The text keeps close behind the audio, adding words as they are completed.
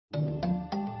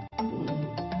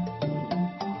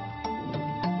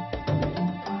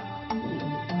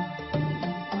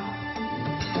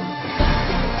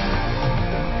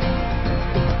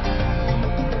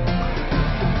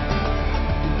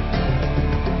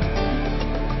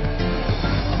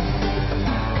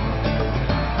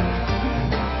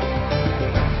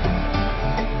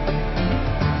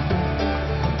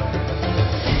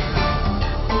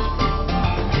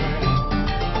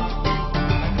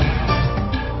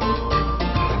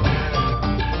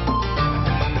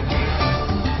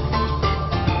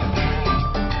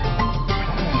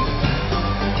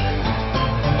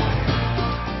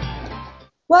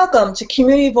Welcome to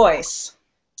Community Voice.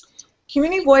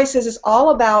 Community Voices is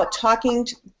all about talking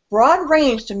to broad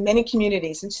range to many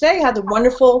communities. And today I have the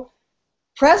wonderful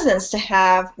presence to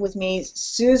have with me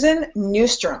Susan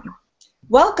Neustrom.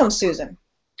 Welcome, Susan.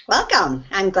 Welcome.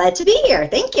 I'm glad to be here.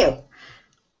 Thank you.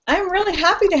 I'm really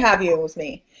happy to have you with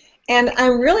me. And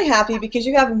I'm really happy because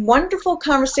you have wonderful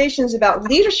conversations about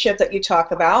leadership that you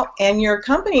talk about, and your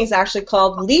company is actually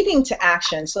called Leading to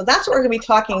Action. So that's what we're going to be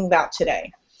talking about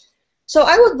today. So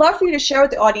I would love for you to share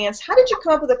with the audience, how did you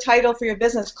come up with a title for your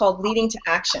business called Leading to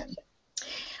Action?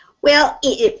 Well,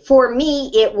 for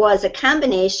me, it was a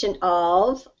combination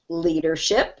of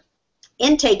leadership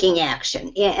and taking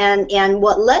action. And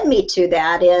what led me to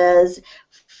that is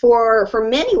for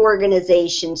many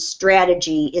organizations,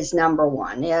 strategy is number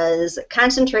one, is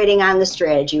concentrating on the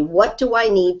strategy. What do I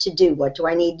need to do? What do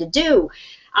I need to do?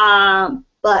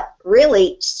 But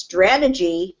really,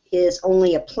 strategy is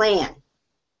only a plan.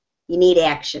 You need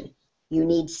action. You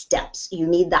need steps. You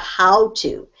need the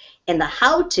how-to. And the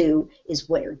how-to is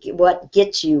what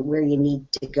gets you where you need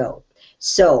to go.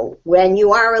 So when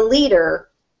you are a leader,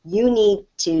 you need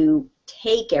to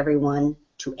take everyone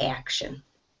to action.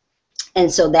 And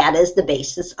so that is the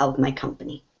basis of my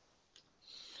company.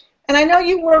 And I know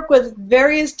you work with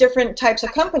various different types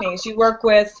of companies. You work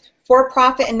with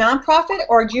for-profit and nonprofit,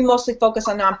 or do you mostly focus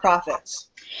on nonprofits?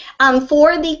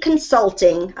 For the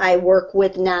consulting, I work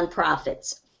with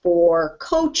nonprofits. For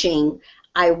coaching,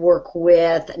 I work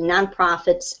with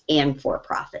nonprofits and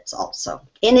for-profits also,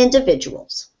 and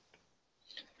individuals.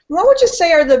 What would you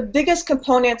say are the biggest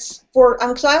components for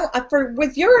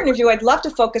with your interview, I'd love to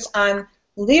focus on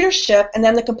leadership and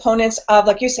then the components of,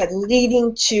 like you said,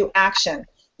 leading to action.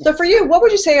 So for you, what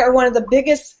would you say are one of the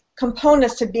biggest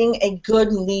components to being a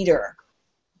good leader?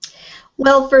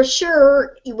 Well, for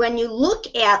sure, when you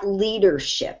look at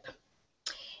leadership,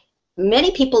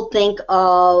 many people think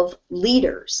of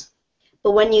leaders.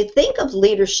 But when you think of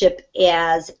leadership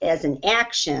as an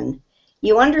action,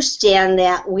 you understand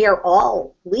that we are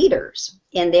all leaders.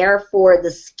 And therefore, the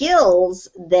skills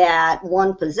that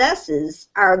one possesses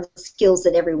are the skills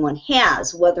that everyone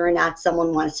has, whether or not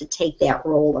someone wants to take that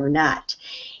role or not.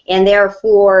 And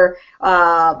therefore,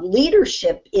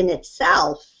 leadership in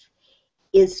itself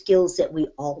is skills that we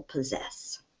all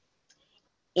possess.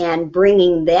 And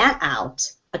bringing that out,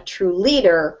 a true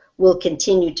leader will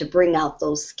continue to bring out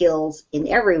those skills in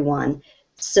everyone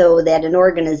so that an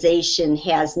organization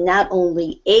has not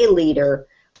only a leader,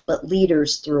 but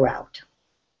leaders throughout.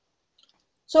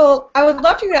 So I would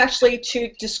love you actually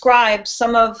to describe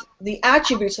some of the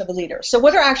attributes of a leader. So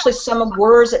what are actually some of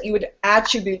words that you would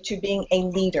attribute to being a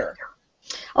leader?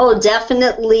 Oh,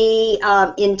 definitely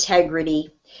integrity.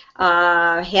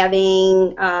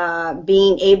 Being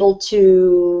able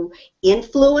to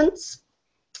influence,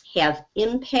 have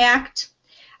impact,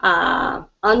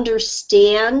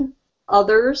 understand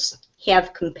others,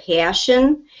 have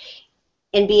compassion,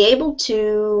 and be able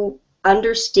to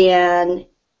understand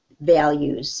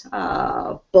values,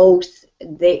 both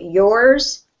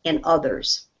yours and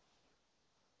others.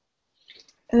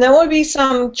 And there would be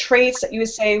some traits that you would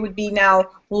say would be now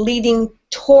leading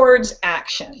towards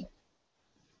action.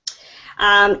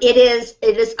 It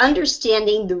is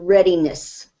understanding the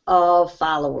readiness of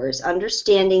followers,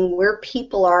 understanding where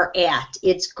people are at.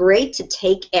 It's great to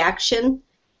take action,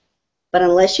 but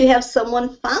unless you have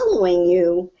someone following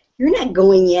you, you're not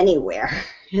going anywhere.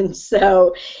 And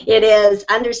so it is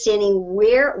understanding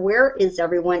where is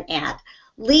everyone at.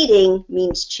 Leading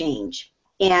means change.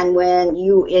 And when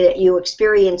you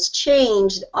experience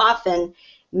change, often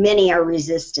many are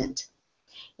resistant.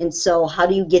 And so how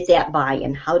do you get that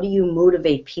buy-in? How do you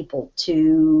motivate people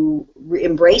to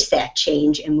embrace that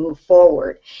change and move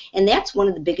forward? And that's one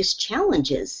of the biggest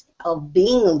challenges of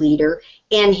being a leader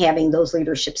and having those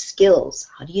leadership skills.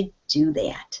 How do you do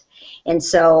that? And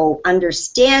so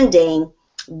understanding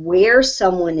where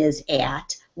someone is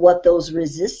at, what those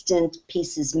resistant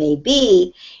pieces may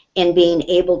be, and being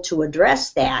able to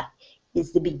address that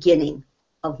is the beginning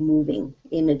of moving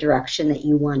in a direction that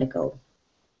you want to go.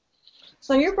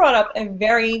 So you brought up a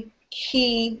very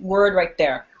key word right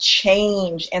there,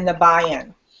 change and the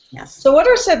buy-in. Yes. So what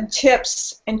are some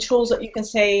tips and tools that you can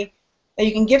say that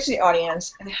you can give to the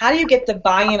audience, and how do you get the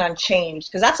buy-in on change?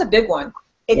 Because that's a big one.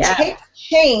 It takes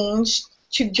change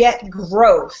to get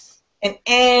growth in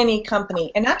any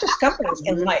company, and not just companies,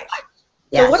 in life.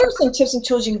 Yes. So what are some tips and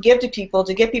tools you can give to people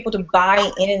to get people to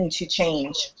buy into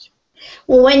change?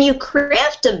 Well, when you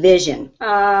craft a vision,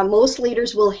 most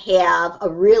leaders will have a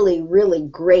really, really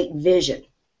great vision.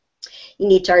 You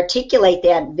need to articulate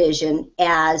that vision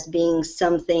as being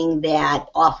something that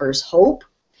offers hope,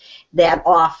 that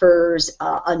offers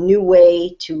a new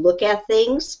way to look at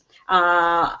things,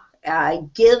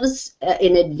 gives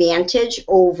an advantage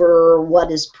over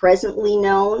what is presently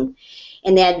known,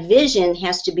 and that vision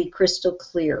has to be crystal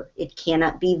clear. It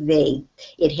cannot be vague.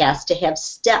 It has to have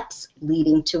steps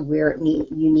leading to where you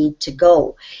need to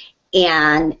go.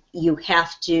 And you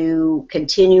have to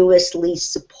continuously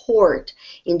support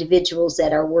individuals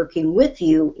that are working with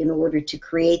you in order to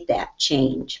create that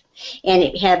change.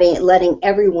 And letting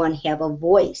everyone have a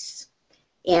voice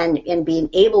and being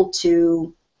able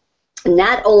to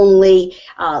not only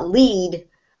lead,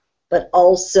 but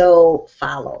also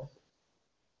follow.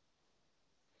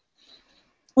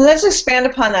 Well, let's expand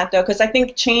upon that, though, because I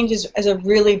think change is a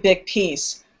really big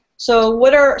piece. So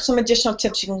what are some additional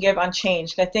tips you can give on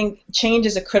change? I think change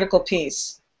is a critical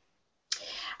piece.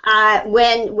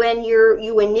 When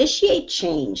you initiate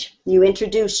change, you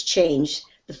introduce change,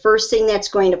 the first thing that's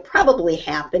going to probably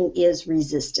happen is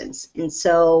resistance. And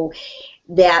so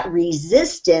that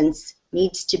resistance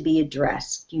needs to be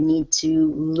addressed. You need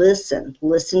to listen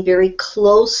very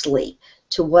closely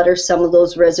to what are some of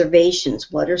those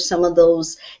reservations, what are some of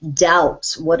those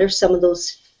doubts, what are some of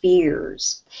those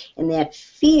fears. And that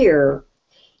fear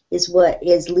is what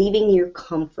is leaving your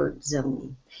comfort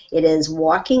zone. It is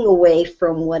walking away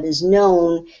from what is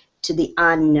known to the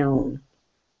unknown.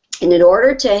 And in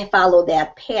order to follow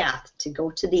that path, to go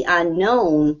to the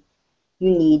unknown, you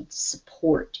need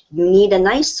support. You need a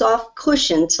nice soft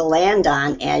cushion to land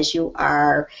on as you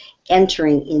are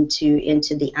entering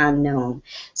into the unknown.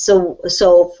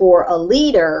 So for a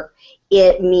leader,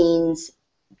 it means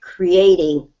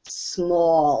creating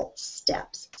small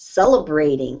steps,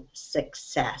 celebrating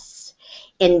success,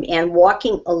 and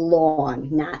walking along,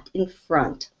 not in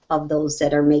front of those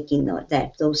that are making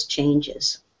those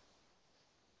changes.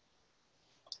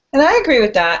 And I agree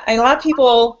with that. And a lot of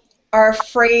people are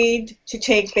afraid to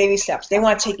take baby steps. They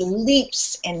want to take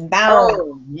leaps and bounds.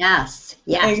 Oh, yes,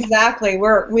 yes. Exactly.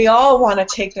 We all want to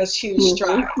take those huge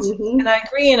strides. Mm-hmm. And I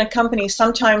agree, in a company,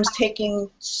 sometimes taking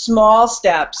small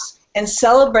steps and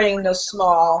celebrating those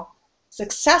small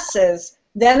successes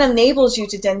then enables you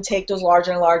to then take those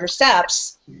larger and larger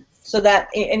steps, so that,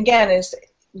 again,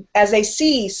 as they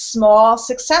see small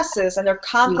successes and their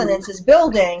confidence is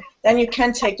building, then you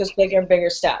can take those bigger and bigger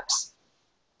steps.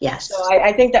 Yes. So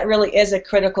I think that really is a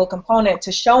critical component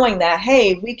to showing that,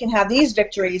 hey, we can have these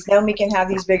victories, then we can have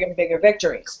these bigger and bigger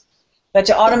victories. But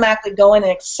to automatically go in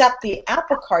and accept the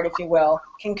apple cart, if you will,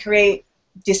 can create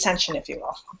dissension, if you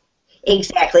will.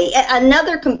 Exactly.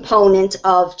 Another component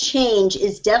of change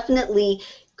is definitely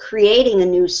creating a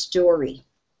new story.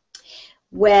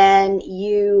 When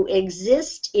you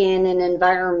exist in an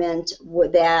environment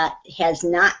that has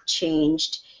not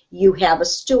changed, you have a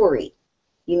story.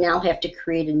 You now have to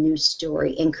create a new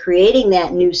story. And creating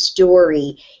that new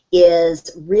story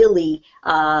is really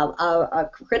a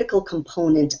critical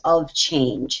component of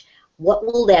change. What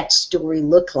will that story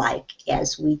look like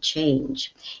as we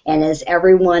change? And as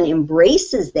everyone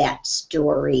embraces that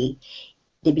story,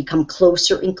 they become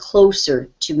closer and closer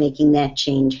to making that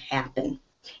change happen.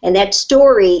 And that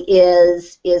story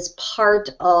is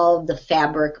part of the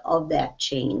fabric of that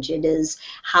change. It is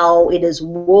how it is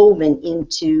woven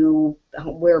into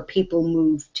where people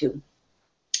move to.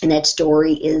 And that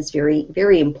story is very,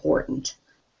 very important.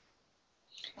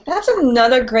 That's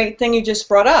another great thing you just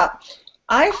brought up.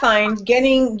 I find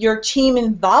getting your team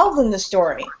involved in the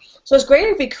story. So it's great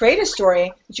if you create a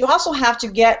story, but you also have to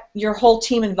get your whole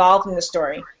team involved in the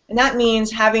story. And that means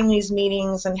having these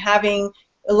meetings and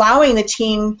allowing the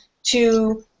team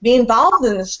to be involved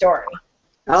in the story.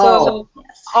 Oh, so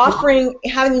yes.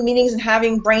 having meetings and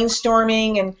having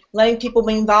brainstorming and letting people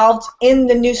be involved in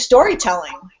the new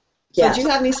storytelling. So Yes. do you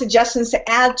have any suggestions to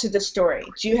add to the story?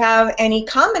 Do you have any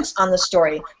comments on the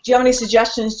story? Do you have any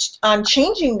suggestions on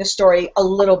changing the story a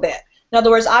little bit? In other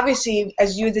words, obviously,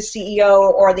 as you, the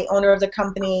CEO or the owner of the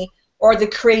company or the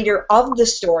creator of the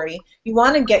story, you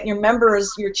want to get your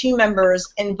members, your team members,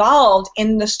 involved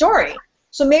in the story.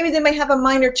 So maybe they may have a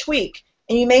minor tweak,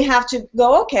 and you may have to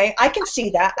go, okay, I can see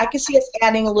that. I can see us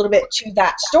adding a little bit to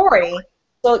that story.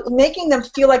 So making them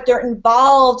feel like they're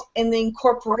involved in the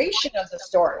incorporation of the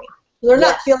story. They're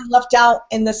not feeling left out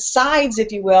in the sides,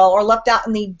 if you will, or left out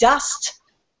in the dust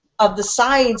of the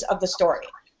sides of the story.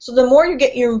 So the more you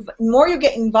get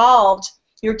involved,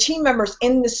 your team members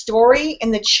in the story, in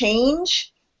the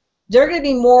change, they're going to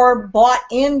be more bought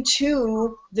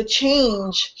into the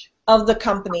change of the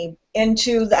company,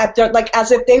 into that, like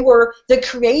as if they were the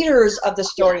creators of the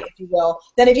story, if you will.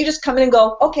 Then if you just come in and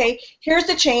go, okay, here's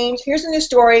the change, here's the new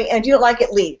story, and if you don't like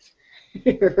it, leave.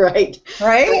 Right.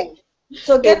 Right?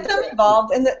 So get them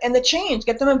involved in the change.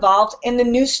 Get them involved in the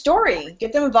new story.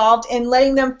 Get them involved in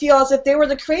letting them feel as if they were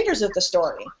the creators of the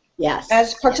story. Yes.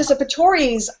 As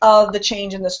participatories of the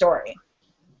change in the story.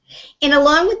 And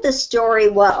along with the story,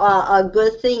 what a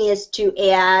good thing is to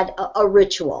add a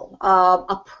ritual,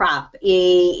 a prop,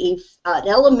 an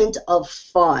element of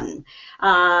fun.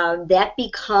 That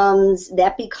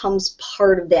becomes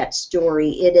part of that story.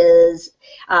 It is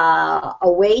a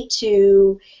way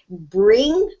to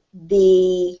bring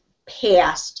the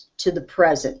past to the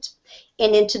present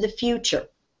and into the future.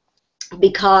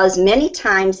 Because many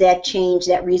times that change,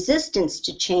 that resistance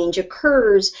to change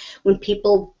occurs when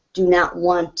people do not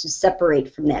want to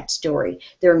separate from that story.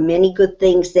 There are many good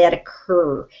things that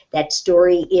occur. That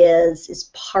story is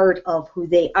part of who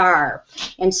they are.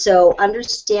 And so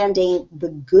understanding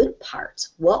the good parts,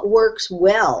 what works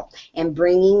well, and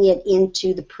bringing it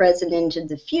into the present, into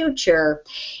the future,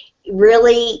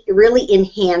 really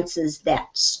enhances that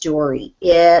story.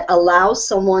 It allows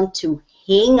someone to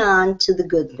hang on to the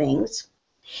good things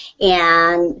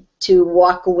and to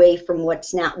walk away from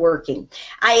what's not working.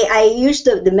 I use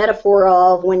the metaphor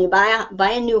of when you buy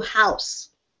a new house,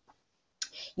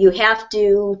 you have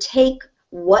to take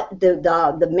what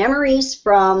the memories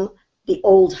from the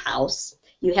old house,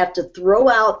 you have to throw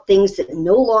out things that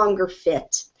no longer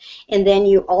fit, and then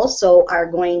you also are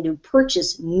going to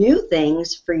purchase new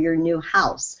things for your new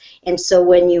house. And so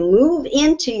when you move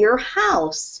into your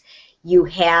house, you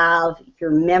have your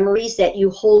memories that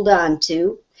you hold on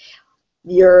to.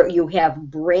 You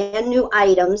have brand new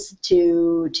items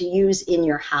to use in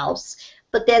your house,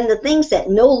 but then the things that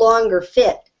no longer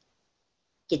fit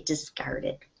get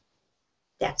discarded.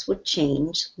 That's what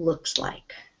change looks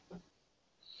like.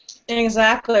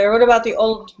 Exactly. Or what about the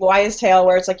old wise tale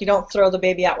where it's like you don't throw the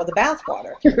baby out with the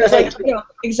bathwater? Right. It's like,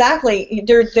 exactly.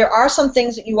 There are some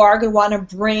things that you are going to want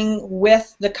to bring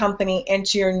with the company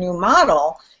into your new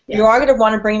model. Yes. You are going to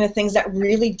want to bring the things that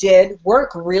really did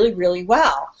work really, really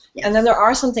well. Yes. And then there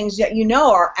are some things that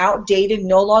are outdated,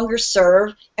 no longer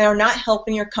serve, and are not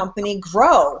helping your company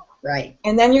grow. Right.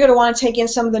 And then you're going to want to take in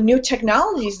some of the new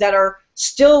technologies that are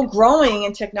still growing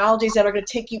and technologies that are going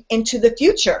to take you into the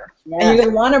future. Yes. And you're going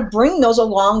to want to bring those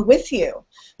along with you.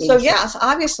 Exactly. So yes,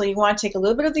 obviously you want to take a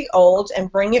little bit of the old and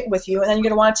bring it with you, and then you're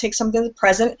going to want to take something of the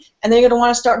present, and then you're going to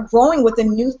want to start growing with the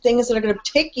new things that are going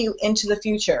to take you into the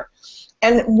future.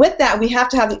 And with that, we have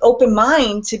to have the open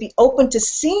mind to be open to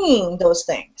seeing those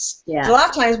things. Yes. So a lot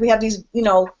of times we have these,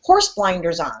 horse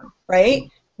blinders on, right?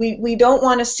 We don't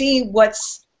want to see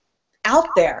what's out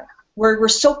there. We're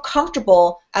so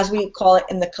comfortable, as we call it,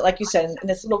 like you said, in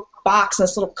this little box, in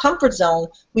this little comfort zone.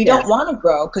 We don't want to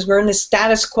grow because we're in the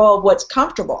status quo of what's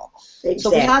comfortable. Exactly.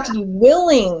 So we have to be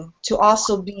willing to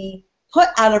also be put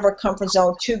out of our comfort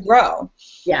zone to grow.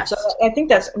 Yes. So I think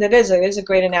that is a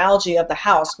great analogy of the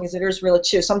house, because it is really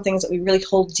true. Some things that we really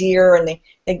hold dear, and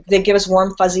they give us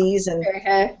warm fuzzies, and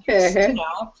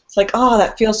it's like, oh,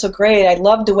 that feels so great. I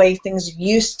love the way things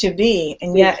used to be,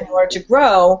 and yet in order to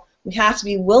grow, we have to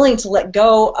be willing to let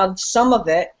go of some of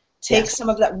it, take some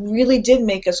of that really did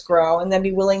make us grow, and then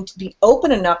be willing to be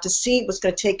open enough to see what's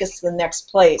going to take us to the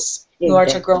next place in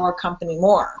order to grow our company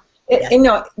more.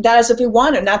 That is if we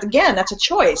want to. Not again, that's a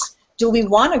choice. Do we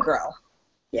want to grow?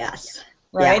 Yes.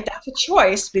 Right? That's a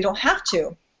choice. We don't have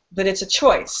to, but it's a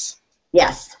choice.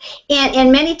 Yes.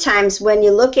 And many times when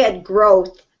you look at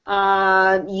growth,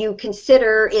 you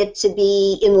consider it to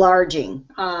be enlarging,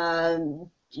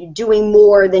 doing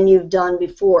more than you've done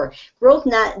before. Growth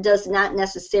does not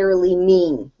necessarily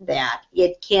mean that.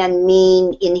 It can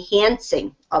mean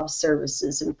enhancing of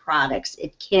services and products.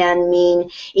 It can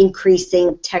mean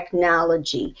increasing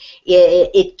technology.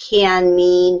 It can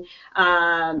mean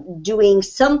doing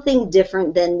something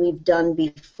different than we've done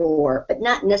before, but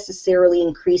not necessarily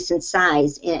increase in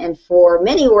size. And for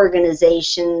many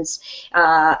organizations,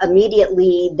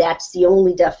 immediately that's the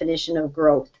only definition of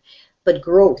growth. But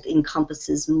growth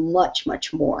encompasses much,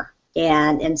 much more.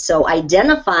 And so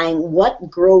identifying what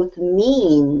growth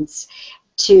means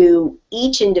to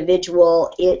each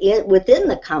individual within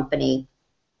the company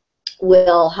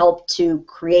will help to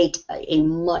create a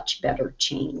much better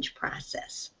change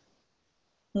process.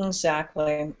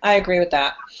 Exactly. I agree with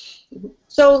that.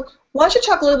 So why don't you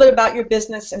talk a little bit about your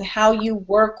business and how you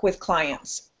work with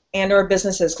clients and or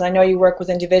businesses, because I know you work with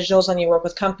individuals and you work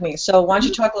with companies. So why don't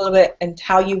you talk a little bit and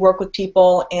how you work with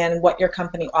people and what your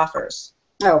company offers?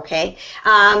 Okay.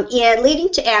 Leading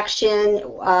to Action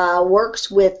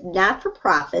works with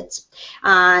not-for-profits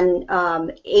on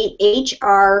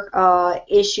HR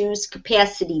issues,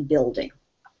 capacity building,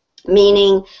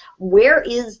 meaning where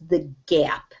is the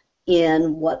gap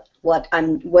in what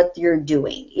you're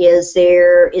doing? Is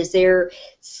there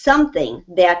something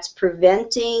that's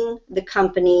preventing the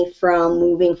company from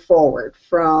moving forward,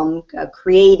 from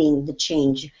creating the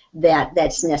change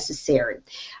that's necessary?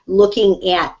 Looking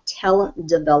at talent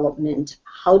development,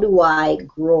 how do I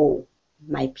grow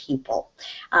my people?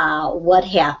 What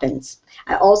happens?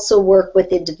 I also work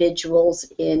with individuals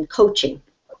in coaching.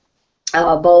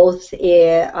 Both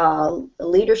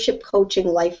leadership coaching,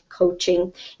 life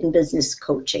coaching, and business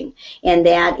coaching. And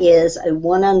that is a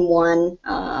one-on-one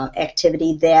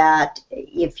activity that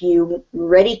if you're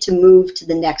ready to move to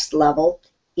the next level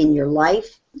in your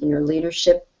life, in your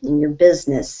leadership, in your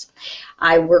business,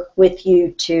 I work with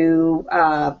you to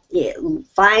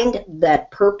find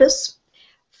that purpose,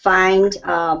 find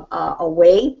a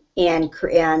way, and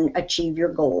achieve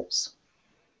your goals.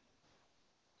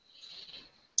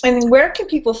 And where can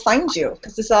people find you?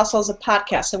 Because this also is a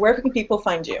podcast, so where can people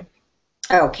find you?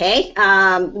 Okay,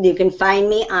 you can find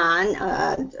me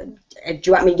on, do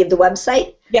you want me to give the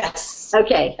website? Yes.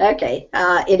 Okay.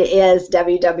 It is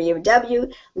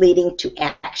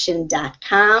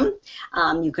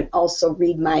www.leadingtoaction.com. You can also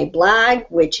read my blog,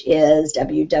 which is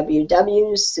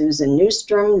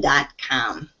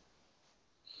www.susanneustrom.com.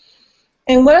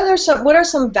 And what are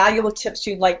some valuable tips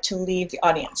you'd like to leave the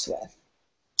audience with?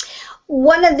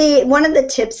 One of the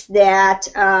tips that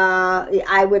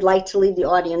I would like to leave the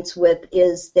audience with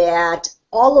is that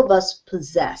all of us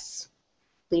possess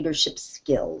leadership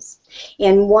skills.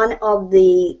 And one of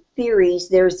the theories,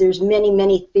 there's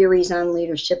many theories on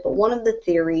leadership, but one of the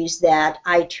theories that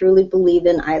I truly believe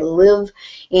in, I live,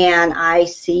 and I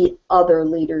see other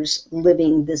leaders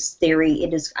living this theory.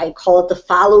 I call it the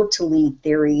follow to lead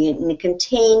theory, and it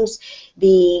contains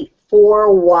the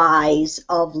 4 whys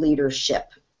of leadership.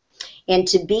 And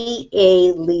to be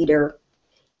a leader,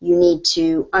 you need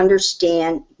to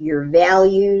understand your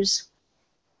values,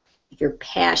 your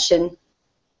passion,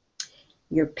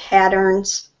 your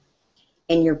patterns,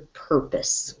 and your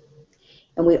purpose.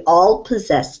 And we all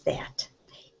possess that.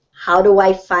 How do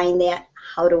I find that?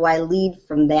 How do I lead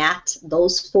from that?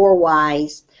 Those 4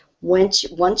 whys.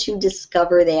 Once you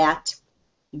discover that,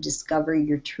 you discover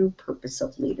your true purpose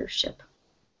of leadership.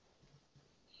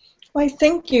 Well,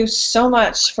 thank you so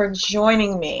much for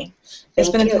joining me. It's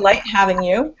been a delight having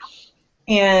you,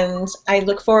 and I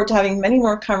look forward to having many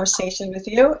more conversations with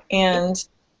you, and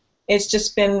it's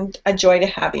just been a joy to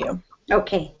have you.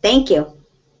 Okay, thank you.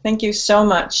 Thank you so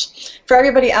much. For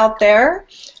everybody out there,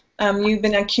 you've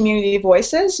been on Community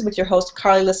Voices with your host,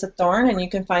 Carly Alyssa Thorne, and you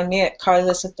can find me at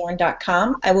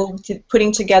carlylyssathorne.com. I will be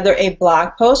putting together a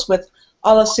blog post with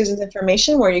all of Susan's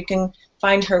information where you can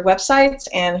find her websites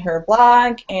and her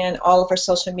blog and all of her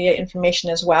social media information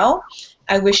as well.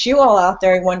 I wish you all out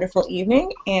there a wonderful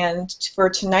evening, and for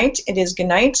tonight, it is good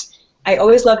night. I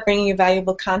always love bringing you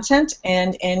valuable content,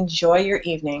 and enjoy your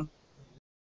evening.